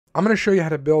I'm going to show you how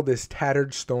to build this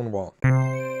tattered stone wall.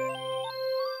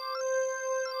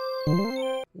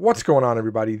 What's going on,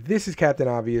 everybody? This is Captain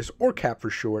Obvious, or Cap for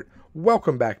short.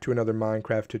 Welcome back to another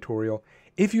Minecraft tutorial.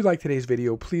 If you like today's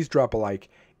video, please drop a like.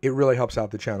 It really helps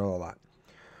out the channel a lot.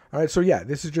 Alright, so yeah,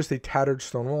 this is just a tattered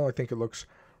stone wall. I think it looks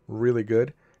really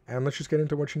good. And let's just get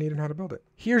into what you need and how to build it.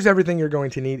 Here's everything you're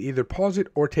going to need. Either pause it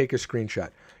or take a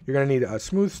screenshot. You're going to need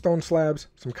smooth stone slabs,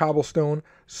 some cobblestone,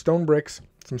 stone bricks,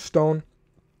 some stone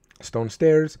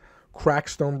stairs, cracked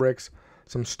stone bricks,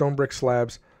 some stone brick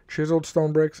slabs, chiseled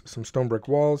stone bricks, some stone brick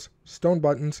walls, stone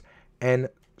buttons, and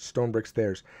stone brick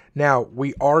stairs. Now,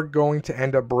 we are going to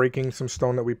end up breaking some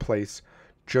stone that we place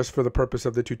just for the purpose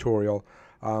of the tutorial.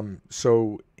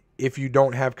 So if you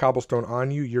don't have cobblestone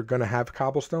on you, you're going to have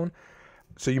cobblestone.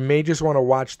 So you may just want to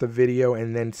watch the video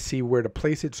and then see where to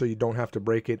place it so you don't have to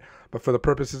break it. But for the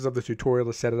purposes of the tutorial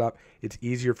to set it up, it's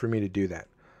easier for me to do that.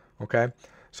 Okay?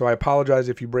 So I apologize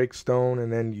if you break stone and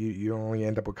then you only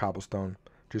end up with cobblestone.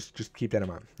 Just keep that in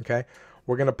mind. Okay?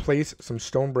 We're going to place some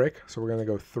stone brick. So we're going to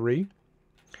go 3.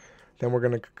 Then we're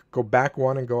going to go back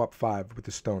 1 and go up 5 with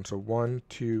the stone. So 1,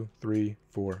 2, 3,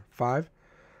 4, 5.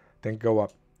 Then go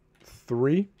up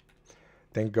 3.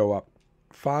 Then go up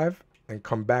 5. Then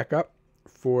come back up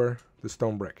for the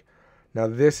stone brick. Now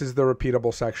this is the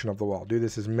repeatable section of the wall. Do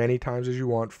this as many times as you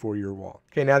want for your wall.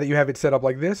 Okay, now that you have it set up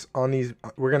like this, on these,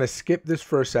 we're going to skip this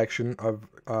first section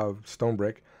of stone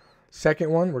brick.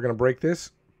 Second one, we're going to break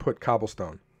this, put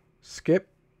cobblestone. Skip,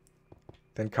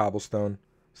 then cobblestone,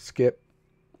 skip,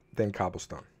 then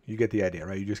cobblestone. You get the idea,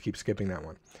 right? You just keep skipping that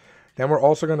one. Then we're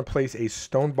also going to place a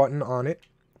stone button on it.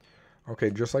 Okay,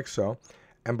 just like so.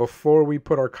 And before we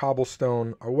put our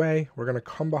cobblestone away, we're going to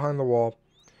come behind the wall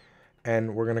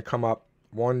and we're going to come up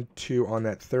 1, 2 on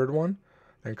that third one,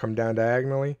 then come down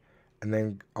diagonally, and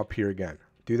then up here again.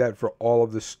 Do that for all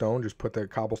of the stone. Just put the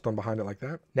cobblestone behind it like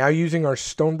that. Now using our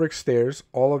stone brick stairs,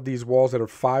 all of these walls that are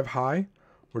 5 high,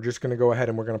 we're just going to go ahead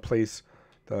and we're going to place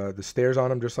the stairs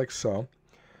on them just like so.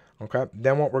 Okay.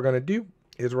 Then what we're going to do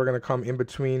is we're going to come in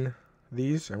between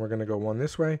these and we're going to go one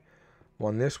this way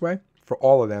for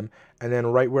all of them. And then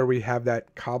right where we have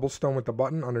that cobblestone with the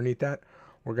button underneath that,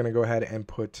 we're going to go ahead and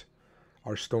put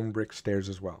our stone brick stairs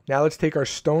as well. Now let's take our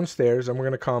stone stairs and we're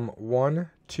going to come 1,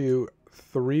 2,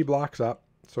 3 blocks up.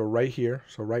 So right here,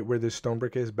 so right where this stone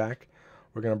brick is back,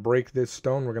 we're going to break this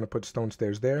stone. We're going to put stone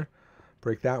stairs there,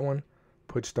 break that one,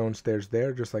 put stone stairs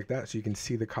there, just like that. So you can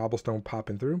see the cobblestone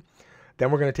popping through.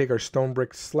 Then we're going to take our stone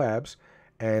brick slabs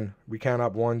and we count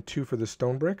up 1, 2 for the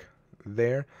stone brick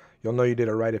there. You'll know you did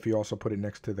it right if you also put it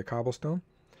next to the cobblestone.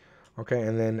 Okay,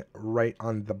 and then right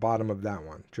on the bottom of that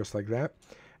one, just like that.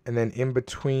 And then in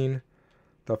between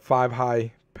the 5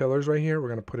 high pillars right here, we're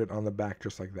going to put it on the back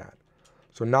just like that.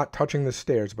 So not touching the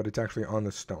stairs, but it's actually on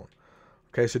the stone.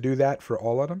 Okay, so do that for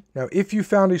all of them. Now, if you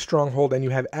found a stronghold and you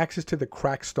have access to the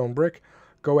cracked stone brick,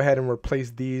 go ahead and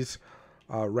replace these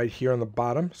right here on the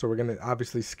bottom. So we're going to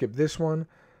obviously skip this one,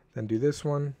 then do this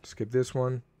one, skip this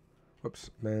one, whoops,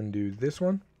 then do this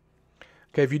one.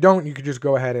 Okay, if you don't, you could just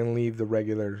go ahead and leave the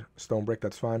regular stone brick.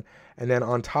 That's fine. And then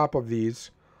on top of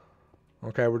these,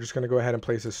 okay, we're just going to go ahead and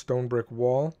place a stone brick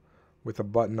wall with a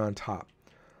button on top.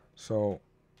 So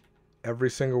every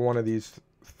single one of these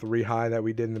 3 high that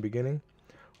we did in the beginning,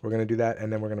 we're going to do that,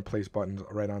 and then we're going to place buttons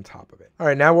right on top of it. All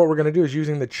right, now what we're going to do is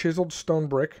using the chiseled stone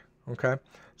brick, okay,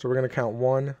 so we're going to count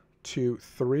 1, 2,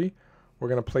 3. We're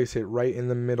going to place it right in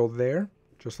the middle there,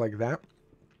 just like that.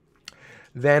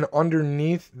 Then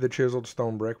underneath the chiseled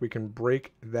stone brick, we can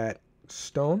break that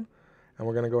stone. And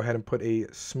we're going to go ahead and put a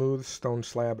smooth stone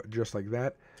slab just like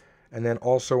that. And then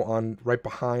also on right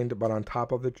behind, but on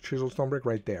top of the chiseled stone brick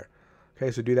right there. Okay,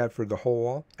 so do that for the whole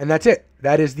wall. And that's it.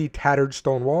 That is the tattered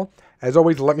stone wall. As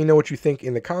always, let me know what you think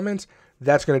in the comments.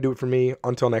 That's going to do it for me.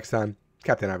 Until next time,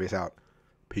 Captain Obvious out.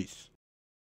 Peace.